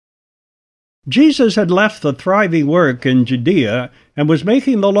Jesus had left the thriving work in Judea and was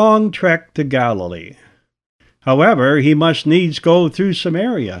making the long trek to Galilee. However, he must needs go through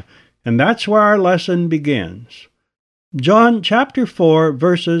Samaria, and that's where our lesson begins. John chapter 4,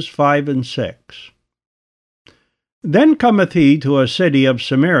 verses 5 and 6. Then cometh he to a city of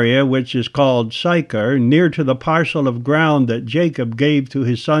Samaria, which is called Sychar, near to the parcel of ground that Jacob gave to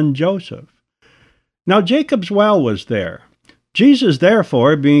his son Joseph. Now Jacob's well was there. Jesus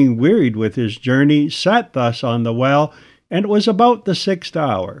therefore, being wearied with his journey, sat thus on the well, and it was about the 6th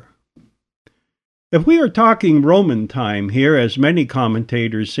hour. If we are talking Roman time here, as many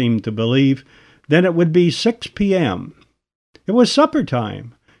commentators seem to believe, then it would be 6 p.m. It was supper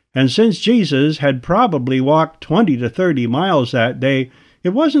time, and since Jesus had probably walked 20 to 30 miles that day, it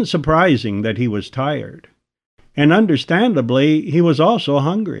wasn't surprising that he was tired. And understandably, he was also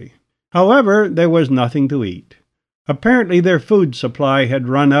hungry. However, there was nothing to eat. Apparently their food supply had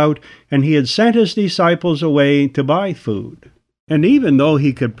run out, and he had sent his disciples away to buy food. And even though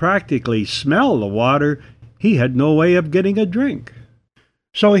he could practically smell the water, he had no way of getting a drink.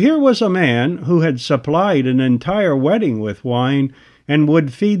 So here was a man who had supplied an entire wedding with wine and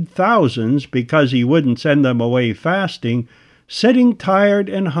would feed thousands because he wouldn't send them away fasting, sitting tired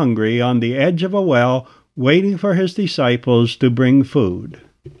and hungry on the edge of a well, waiting for his disciples to bring food.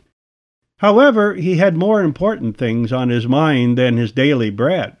 However, he had more important things on his mind than his daily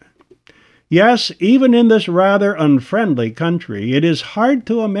bread. Yes, even in this rather unfriendly country, it is hard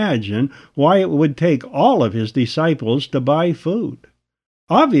to imagine why it would take all of his disciples to buy food.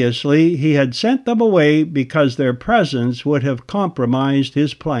 Obviously, he had sent them away because their presence would have compromised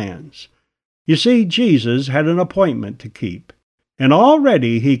his plans. You see, Jesus had an appointment to keep, and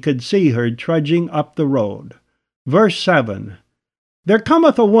already he could see her trudging up the road. Verse 7, There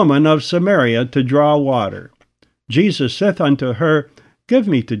cometh a woman of Samaria to draw water. Jesus saith unto her, Give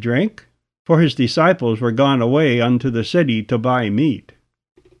me to drink. For his disciples were gone away unto the city to buy meat.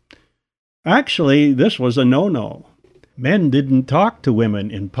 Actually, this was a no-no. Men didn't talk to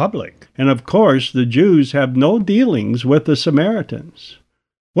women in public, and of course the Jews have no dealings with the Samaritans.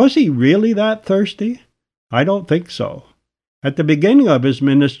 Was he really that thirsty? I don't think so. At the beginning of his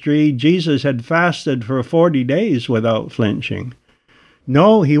ministry, Jesus had fasted for 40 days without flinching.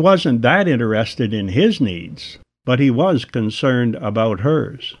 No, he wasn't that interested in his needs, but he was concerned about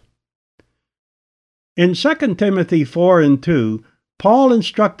hers. In 2 Timothy 4 and 2, Paul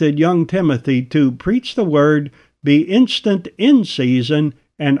instructed young Timothy to preach the word, be instant in season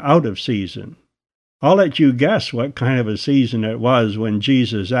and out of season. I'll let you guess what kind of a season it was when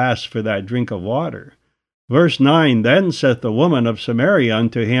Jesus asked for that drink of water. Verse 9, Then saith the woman of Samaria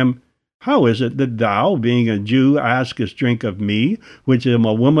unto him, How is it that thou, being a Jew, askest drink of me, which am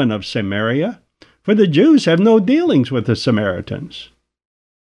a woman of Samaria? For the Jews have no dealings with the Samaritans.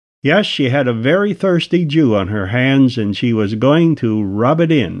 Yes, she had a very thirsty Jew on her hands, and she was going to rub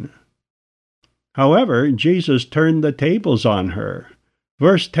it in. However, Jesus turned the tables on her.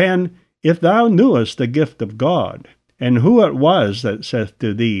 Verse 10, If thou knewest the gift of God, and who it was that saith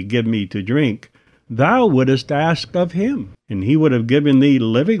to thee, Give me to drink, thou wouldest ask of him, and he would have given thee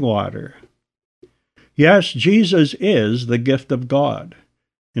living water. Yes, Jesus is the gift of God.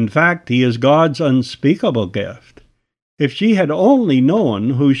 In fact, he is God's unspeakable gift. If she had only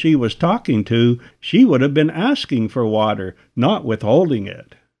known who she was talking to, she would have been asking for water, not withholding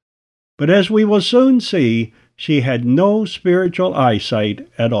it. But as we will soon see, she had no spiritual eyesight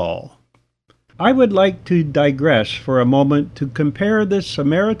at all. I would like to digress for a moment to compare this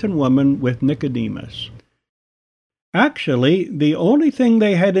Samaritan woman with Nicodemus. Actually, the only thing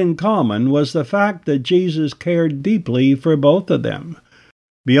they had in common was the fact that Jesus cared deeply for both of them.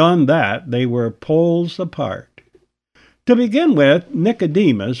 Beyond that, they were poles apart. To begin with,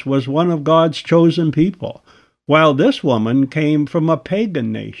 Nicodemus was one of God's chosen people, while this woman came from a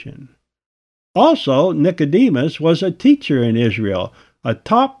pagan nation. Also, Nicodemus was a teacher in Israel, a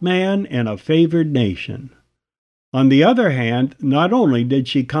top man in a favored nation. On the other hand, not only did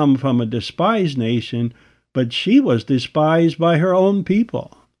she come from a despised nation, but she was despised by her own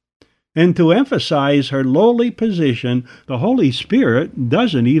people. And to emphasize her lowly position, the Holy Spirit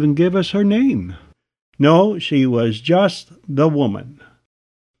doesn't even give us her name. No, she was just the woman.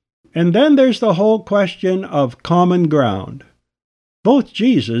 And then there's the whole question of common ground. Both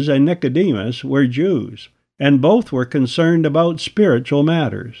Jesus and Nicodemus were Jews, and both were concerned about spiritual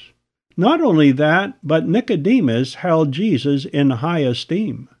matters. Not only that, but Nicodemus held Jesus in high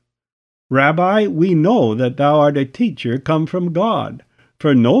esteem. Rabbi, we know that thou art a teacher come from God,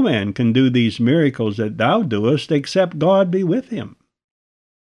 for no man can do these miracles that thou doest except God be with him.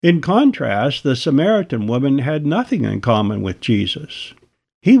 In contrast, the Samaritan woman had nothing in common with Jesus.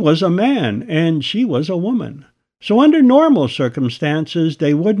 He was a man and she was a woman. So under normal circumstances,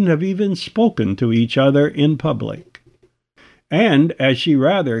 they wouldn't have even spoken to each other in public. And, as she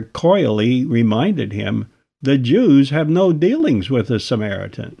rather coyly reminded him, the Jews have no dealings with the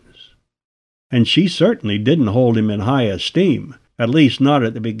Samaritans. And she certainly didn't hold him in high esteem, at least not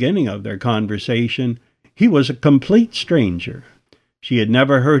at the beginning of their conversation. He was a complete stranger. She had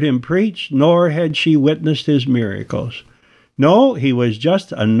never heard him preach, nor had she witnessed his miracles. No, he was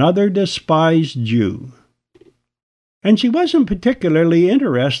just another despised Jew. And she wasn't particularly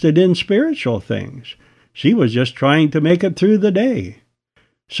interested in spiritual things. She was just trying to make it through the day.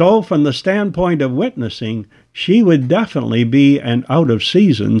 So, from the standpoint of witnessing, she would definitely be an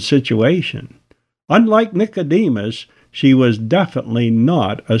out-of-season situation. Unlike Nicodemus, she was definitely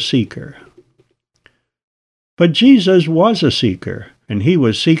not a seeker. But Jesus was a seeker, and he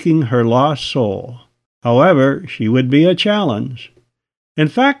was seeking her lost soul. However, she would be a challenge. In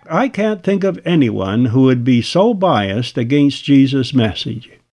fact, I can't think of anyone who would be so biased against Jesus'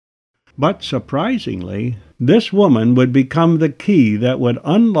 message. But surprisingly, this woman would become the key that would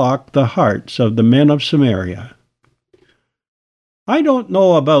unlock the hearts of the men of Samaria. I don't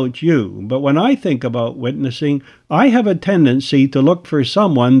know about you, but when I think about witnessing, I have a tendency to look for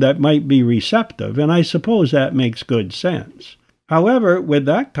someone that might be receptive, and I suppose that makes good sense. However, with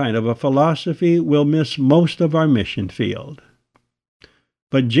that kind of a philosophy, we'll miss most of our mission field.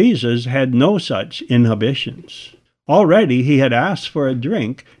 But Jesus had no such inhibitions. Already he had asked for a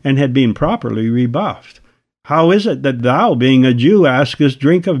drink and had been properly rebuffed. How is it that thou, being a Jew, askest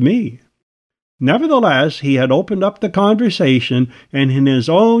drink of me? Nevertheless, he had opened up the conversation, and in his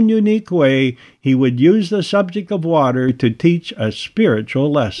own unique way, he would use the subject of water to teach a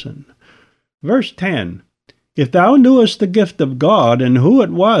spiritual lesson. Verse 10, If thou knewest the gift of God, and who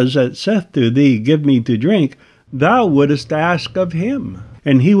it was that saith to thee, Give me to drink, thou wouldest ask of him,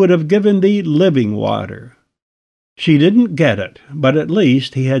 and he would have given thee living water. She didn't get it, but at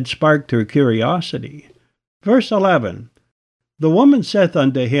least he had sparked her curiosity. Verse 11, The woman saith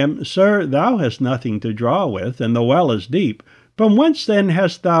unto him, Sir, thou hast nothing to draw with, and the well is deep. From whence then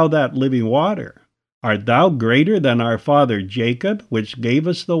hast thou that living water? Art thou greater than our father Jacob, which gave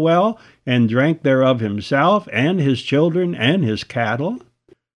us the well, and drank thereof himself, and his children, and his cattle?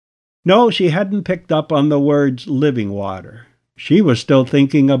 No, she hadn't picked up on the words living water. She was still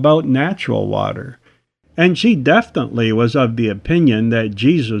thinking about natural water. And she definitely was of the opinion that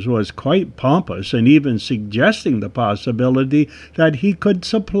Jesus was quite pompous and even suggesting the possibility that he could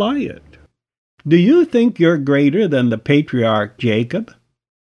supply it. Do you think you're greater than the patriarch Jacob?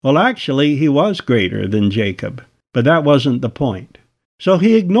 Well, actually, he was greater than Jacob, but that wasn't the point. So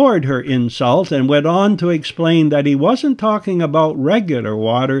he ignored her insult and went on to explain that he wasn't talking about regular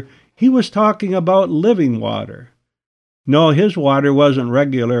water, he was talking about living water. No, his water wasn't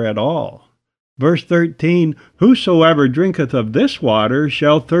regular at all. Verse 13, Whosoever drinketh of this water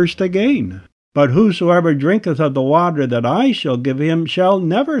shall thirst again. But whosoever drinketh of the water that I shall give him shall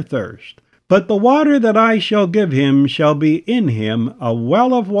never thirst. But the water that I shall give him shall be in him a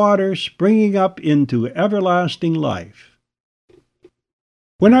well of water springing up into everlasting life.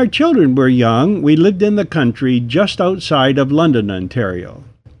 When our children were young, we lived in the country just outside of London, Ontario.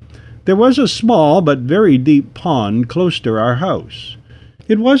 There was a small but very deep pond close to our house.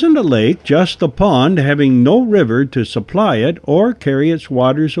 It wasn't a lake, just a pond having no river to supply it or carry its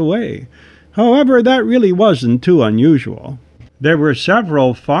waters away. However, that really wasn't too unusual. There were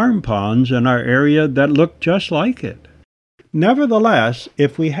several farm ponds in our area that looked just like it. Nevertheless,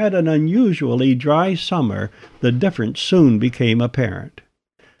 if we had an unusually dry summer, the difference soon became apparent.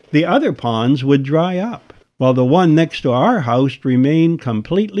 The other ponds would dry up, while the one next to our house remained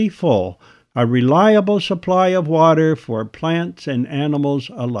completely full, a reliable supply of water for plants and animals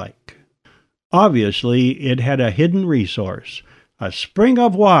alike. Obviously, it had a hidden resource, a spring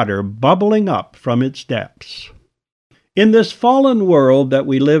of water bubbling up from its depths. In this fallen world that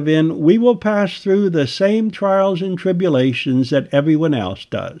we live in, we will pass through the same trials and tribulations that everyone else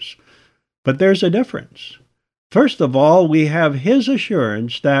does. But there's a difference. First of all, we have his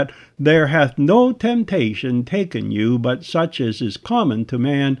assurance that there hath no temptation taken you but such as is common to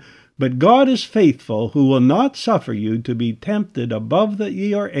man, but God is faithful, who will not suffer you to be tempted above that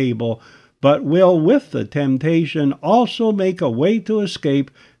ye are able, but will with the temptation also make a way to escape,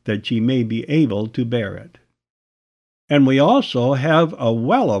 that ye may be able to bear it. And we also have a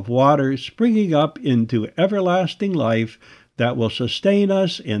well of water springing up into everlasting life that will sustain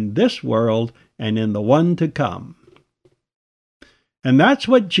us in this world and in the one to come. And that's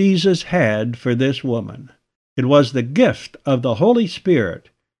what Jesus had for this woman. It was the gift of the Holy Spirit,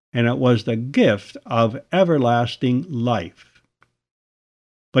 and it was the gift of everlasting life.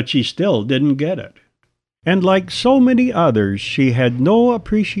 but she still didn't get it. And like so many others, she had no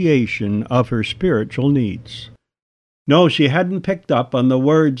appreciation of her spiritual needs. No, she hadn't picked up on the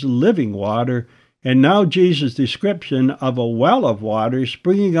words living water, and now Jesus' description of a well of water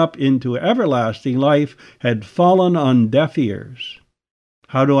springing up into everlasting life had fallen on deaf ears.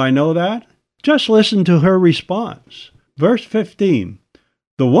 How do I know that? Just listen to her response. Verse 15,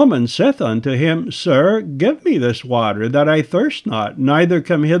 "The woman saith unto him, Sir, give me this water, that I thirst not, neither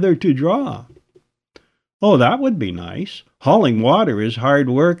come hither to draw." Oh, that would be nice. Hauling water is hard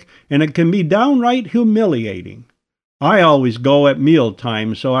work, and it can be downright humiliating. I always go at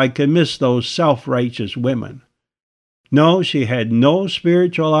mealtime so I can miss those self-righteous women. No, she had no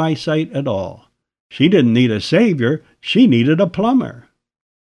spiritual eyesight at all. She didn't need a savior, she needed a plumber.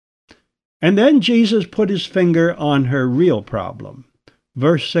 And then Jesus put his finger on her real problem.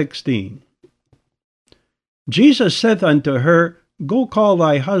 Verse 16, "Jesus saith unto her, Go call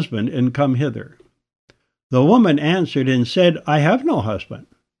thy husband, and come hither. The woman answered and said, I have no husband.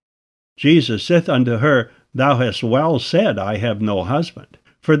 Jesus saith unto her, Thou hast well said, I have no husband.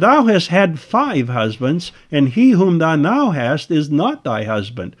 For thou hast had 5 husbands, and he whom thou now hast is not thy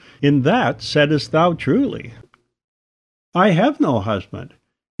husband. In that saidst thou truly. I have no husband.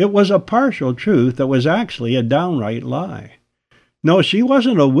 It was a partial truth that was actually a downright lie. No, she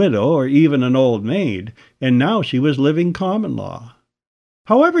wasn't a widow or even an old maid, and now she was living common law.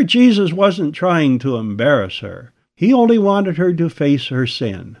 However, Jesus wasn't trying to embarrass her. He only wanted her to face her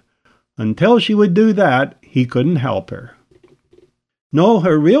sin. Until she would do that, he couldn't help her. No,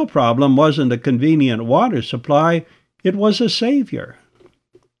 her real problem wasn't a convenient water supply, it was a Savior.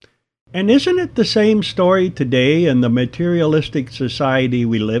 And isn't it the same story today in the materialistic society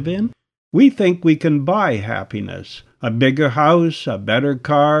we live in? We think we can buy happiness, a bigger house, a better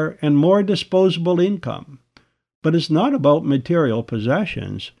car, and more disposable income. But it's not about material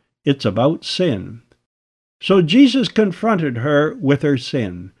possessions, it's about sin. So Jesus confronted her with her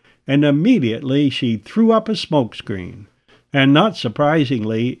sin, and immediately she threw up a smokescreen. And not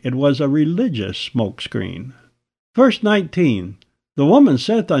surprisingly, it was a religious smokescreen. Verse 19, "The woman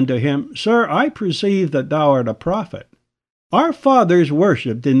saith unto him, Sir, I perceive that thou art a prophet. Our fathers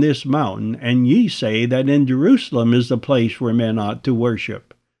worshipped in this mountain, and ye say that in Jerusalem is the place where men ought to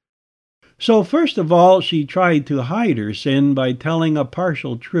worship." So first of all, she tried to hide her sin by telling a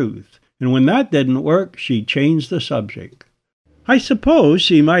partial truth, and when that didn't work, she changed the subject. I suppose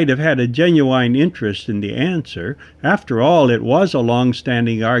she might have had a genuine interest in the answer. After all, it was a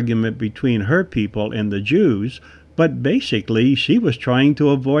long-standing argument between her people and the Jews, but basically she was trying to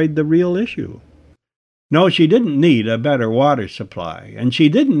avoid the real issue. No, she didn't need a better water supply, and she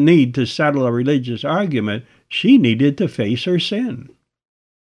didn't need to settle a religious argument. She needed to face her sin.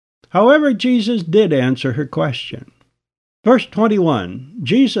 However, Jesus did answer her question. Verse 21,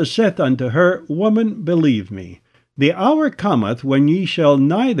 "Jesus saith unto her, Woman, believe me, the hour cometh when ye shall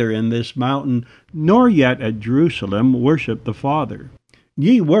neither in this mountain nor yet at Jerusalem worship the Father.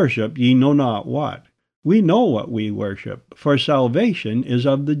 Ye worship ye know not what. We know what we worship, for salvation is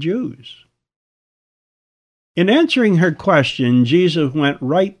of the Jews." In answering her question, Jesus went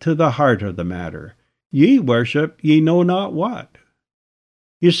right to the heart of the matter. Ye worship ye know not what.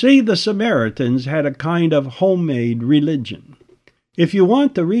 You see, the Samaritans had a kind of homemade religion. If you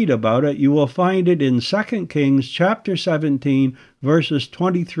want to read about it, you will find it in 2 Kings chapter 17, verses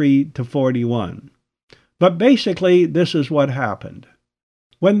 23 to 41. But basically, this is what happened.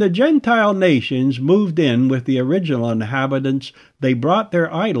 When the Gentile nations moved in with the original inhabitants, they brought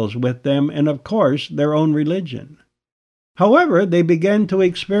their idols with them and, of course, their own religion. However, they began to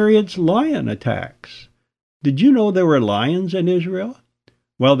experience lion attacks. Did you know there were lions in Israel?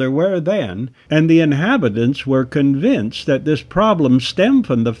 Well, there were then, and the inhabitants were convinced that this problem stemmed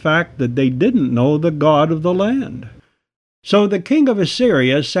from the fact that they didn't know the God of the land. So the king of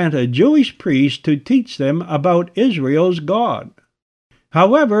Assyria sent a Jewish priest to teach them about Israel's God.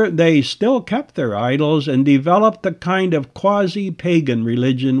 However, they still kept their idols and developed a kind of quasi-pagan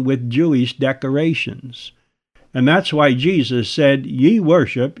religion with Jewish decorations. And that's why Jesus said, Ye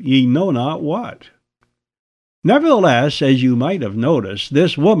worship ye know not what. Nevertheless, as you might have noticed,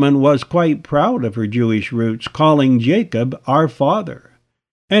 this woman was quite proud of her Jewish roots, calling Jacob our father.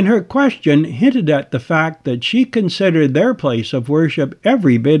 And her question hinted at the fact that she considered their place of worship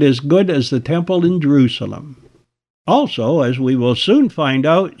every bit as good as the temple in Jerusalem. Also, as we will soon find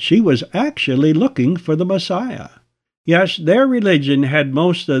out, she was actually looking for the Messiah. Yes, their religion had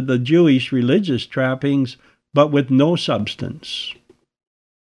most of the Jewish religious trappings, but with no substance.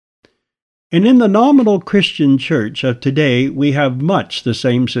 And in the nominal Christian church of today, we have much the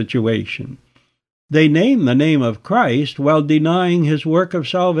same situation. They name the name of Christ while denying his work of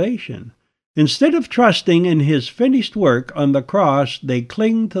salvation. Instead of trusting in his finished work on the cross, they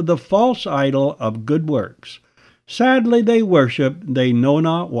cling to the false idol of good works. Sadly, they worship they know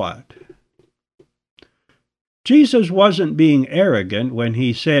not what. Jesus wasn't being arrogant when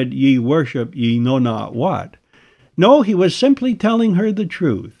he said, "Ye worship ye know not what." No, he was simply telling her the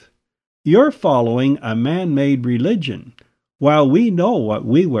truth. You're following a man-made religion, while we know what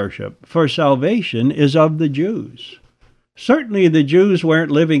we worship, for salvation is of the Jews. Certainly the Jews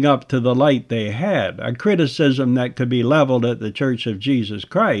weren't living up to the light they had, a criticism that could be leveled at the Church of Jesus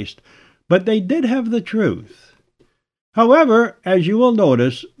Christ, but they did have the truth. However, as you will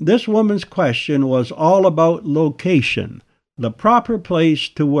notice, this woman's question was all about location, the proper place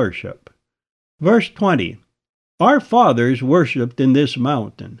to worship. Verse 20, Our fathers worshipped in this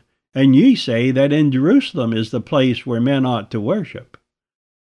mountain, and ye say that in Jerusalem is the place where men ought to worship.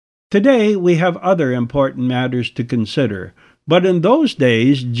 Today we have other important matters to consider, but in those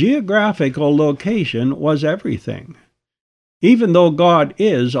days geographical location was everything. Even though God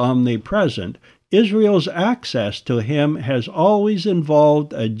is omnipresent, Israel's access to him has always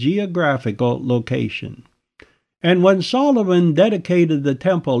involved a geographical location. And when Solomon dedicated the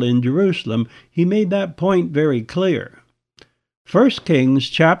temple in Jerusalem, he made that point very clear. 1 Kings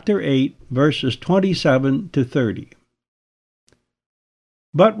chapter 8, verses 27 to 30.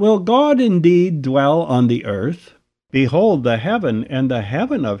 But will God indeed dwell on the earth? Behold, the heaven and the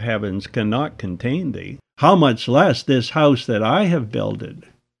heaven of heavens cannot contain thee. How much less this house that I have builded?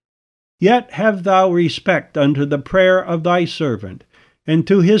 Yet have thou respect unto the prayer of thy servant, and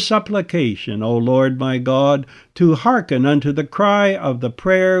to his supplication, O Lord my God, to hearken unto the cry of the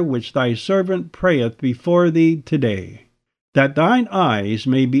prayer which thy servant prayeth before thee today, that thine eyes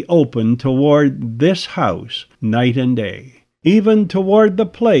may be open toward this house night and day, even toward the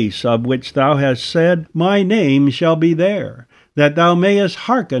place of which thou hast said, My name shall be there, that thou mayest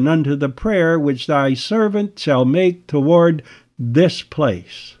hearken unto the prayer which thy servant shall make toward this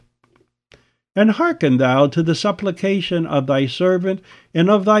place. And hearken thou to the supplication of thy servant and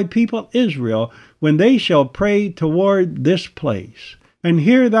of thy people Israel, when they shall pray toward this place. And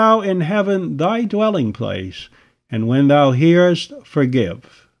hear thou in heaven thy dwelling place, and when thou hearest,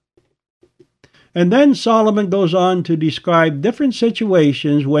 forgive. And then Solomon goes on to describe different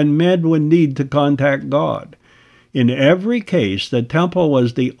situations when men would need to contact God. In every case, the temple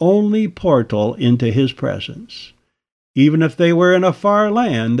was the only portal into his presence. Even if they were in a far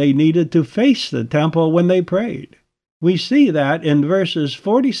land, they needed to face the temple when they prayed. We see that in verses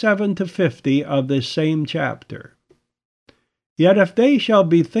 47 to 50 of this same chapter. Yet if they shall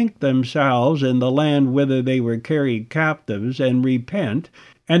bethink themselves in the land whither they were carried captives, and repent,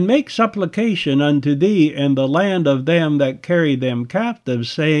 and make supplication unto thee in the land of them that carried them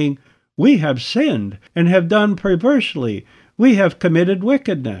captives, saying, We have sinned, and have done perversely, we have committed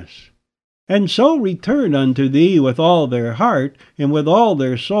wickedness, and so return unto thee with all their heart, and with all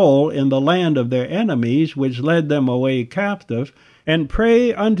their soul in the land of their enemies, which led them away captive, and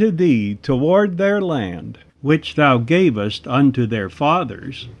pray unto thee toward their land, which thou gavest unto their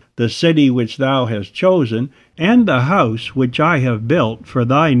fathers, the city which thou hast chosen, and the house which I have built for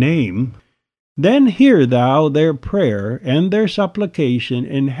thy name, then hear thou their prayer and their supplication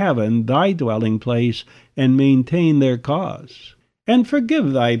in heaven thy dwelling place, and maintain their cause. And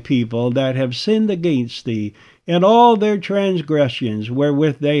forgive thy people that have sinned against thee, and all their transgressions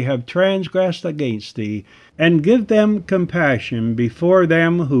wherewith they have transgressed against thee, and give them compassion before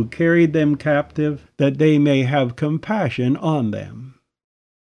them who carried them captive, that they may have compassion on them.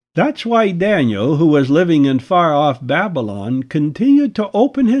 That's why Daniel, who was living in far-off Babylon, continued to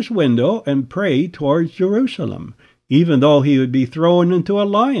open his window and pray towards Jerusalem, even though he would be thrown into a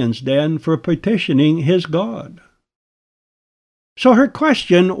lion's den for petitioning his God. So her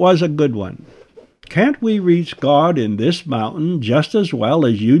question was a good one. Can't we reach God in this mountain just as well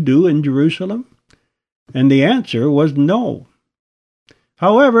as you do in Jerusalem? And the answer was no.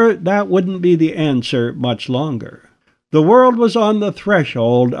 However, that wouldn't be the answer much longer. The world was on the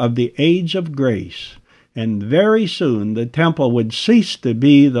threshold of the age of grace, and very soon the temple would cease to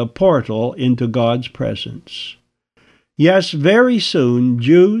be the portal into God's presence. Yes, very soon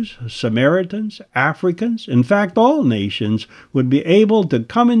Jews, Samaritans, Africans, in fact all nations, would be able to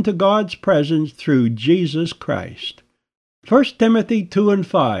come into God's presence through Jesus Christ. 1 Timothy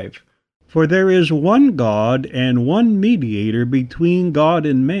 2:5, For there is one God and one mediator between God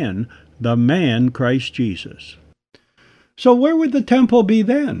and men, the man Christ Jesus. So where would the temple be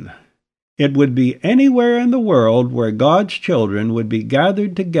then? It would be anywhere in the world where God's children would be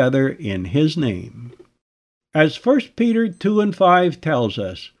gathered together in his name. As 1 Peter 2:5 tells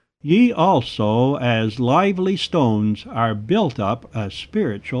us, Ye also, as lively stones, are built up a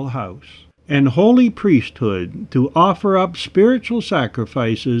spiritual house, and holy priesthood, to offer up spiritual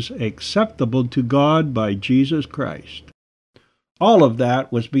sacrifices acceptable to God by Jesus Christ. All of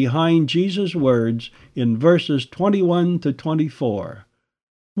that was behind Jesus' words in verses 21 to 24.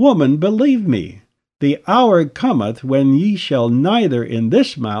 Woman, believe me, the hour cometh when ye shall neither in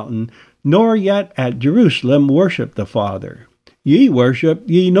this mountain nor yet at Jerusalem worship the Father. Ye worship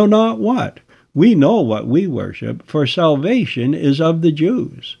ye know not what. We know what we worship, for salvation is of the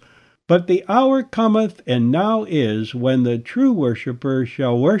Jews. But the hour cometh, and now is, when the true worshipper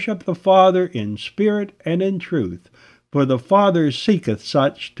shall worship the Father in spirit and in truth, for the Father seeketh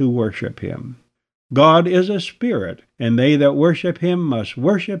such to worship him. God is a spirit, and they that worship him must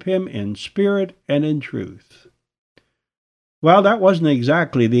worship him in spirit and in truth. Well, that wasn't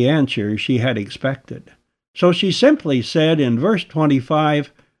exactly the answer she had expected. So she simply said in verse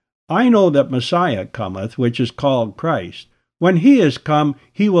 25, I know that Messiah cometh, which is called Christ. When he is come,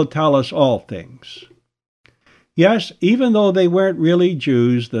 he will tell us all things. Yes, even though they weren't really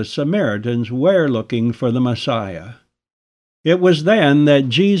Jews, the Samaritans were looking for the Messiah. It was then that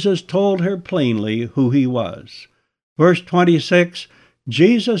Jesus told her plainly who he was. Verse 26,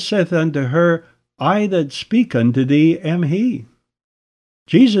 Jesus saith unto her, I that speak unto thee am he.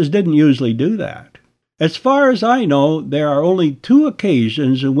 Jesus didn't usually do that. As far as I know, there are only 2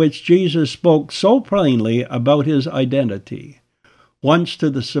 occasions in which Jesus spoke so plainly about his identity. Once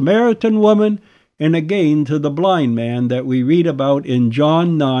to the Samaritan woman, and again to the blind man that we read about in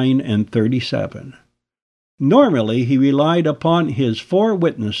John 9 and 37. Normally, he relied upon his 4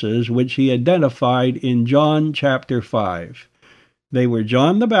 witnesses, which he identified in John chapter 5. They were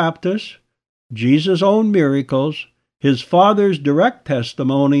John the Baptist, Jesus' own miracles, his Father's direct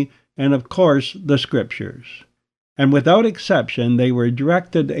testimony, and of course the Scriptures. And without exception, they were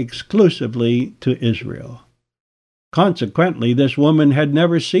directed exclusively to Israel. Consequently, this woman had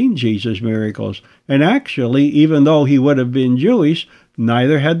never seen Jesus' miracles, and actually, even though he would have been Jewish,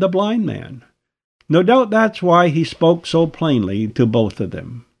 neither had the blind man. No doubt that's why he spoke so plainly to both of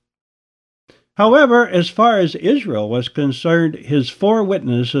them. However, as far as Israel was concerned, his 4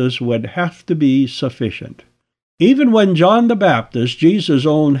 witnesses would have to be sufficient. Even when John the Baptist, Jesus'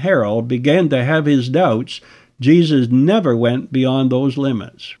 own herald, began to have his doubts, Jesus never went beyond those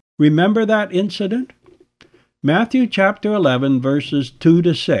limits. Remember that incident? Matthew chapter 11, verses 2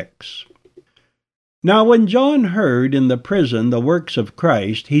 to 6. Now when John heard in the prison the works of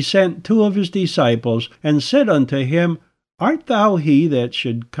Christ, he sent 2 of his disciples, and said unto him, Art thou he that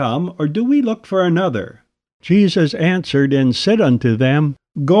should come, or do we look for another? Jesus answered and said unto them,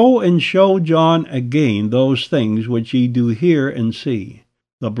 Go and show John again those things which ye do hear and see.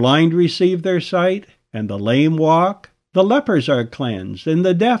 The blind receive their sight, and the lame walk, the lepers are cleansed, and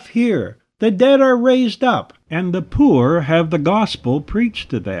the deaf hear, the dead are raised up, and the poor have the gospel preached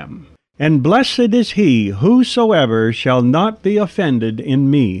to them. And blessed is he whosoever shall not be offended in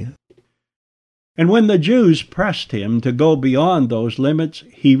me. And when the Jews pressed him to go beyond those limits,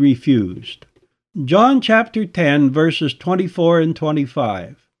 he refused. John chapter 10, verses 24 and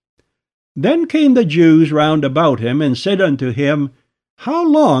 25. Then came the Jews round about him, and said unto him, How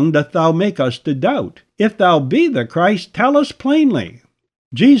long doth thou make us to doubt? If thou be the Christ, tell us plainly.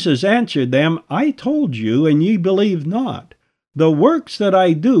 Jesus answered them, I told you, and ye believe not. The works that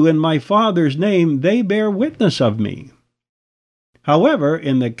I do in my Father's name, they bear witness of me. However,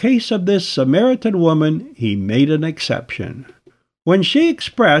 in the case of this Samaritan woman, he made an exception. When she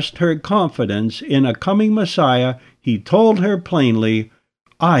expressed her confidence in a coming Messiah, he told her plainly,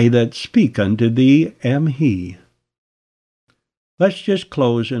 I that speak unto thee am he. Let's just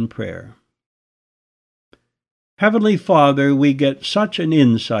close in prayer. Heavenly Father, we get such an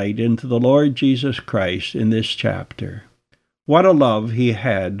insight into the Lord Jesus Christ in this chapter. What a love he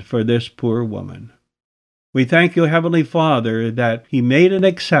had for this poor woman. We thank you, Heavenly Father, that he made an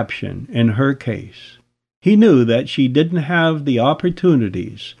exception in her case. He knew that she didn't have the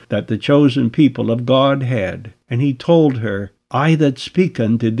opportunities that the chosen people of God had, and he told her, I that speak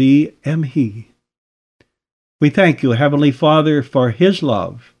unto thee am he. We thank you, Heavenly Father, for his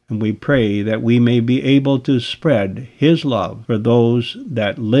love, and we pray that we may be able to spread his love for those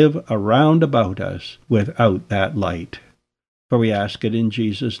that live around about us without that light. For we ask it in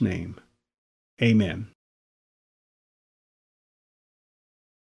Jesus' name. Amen.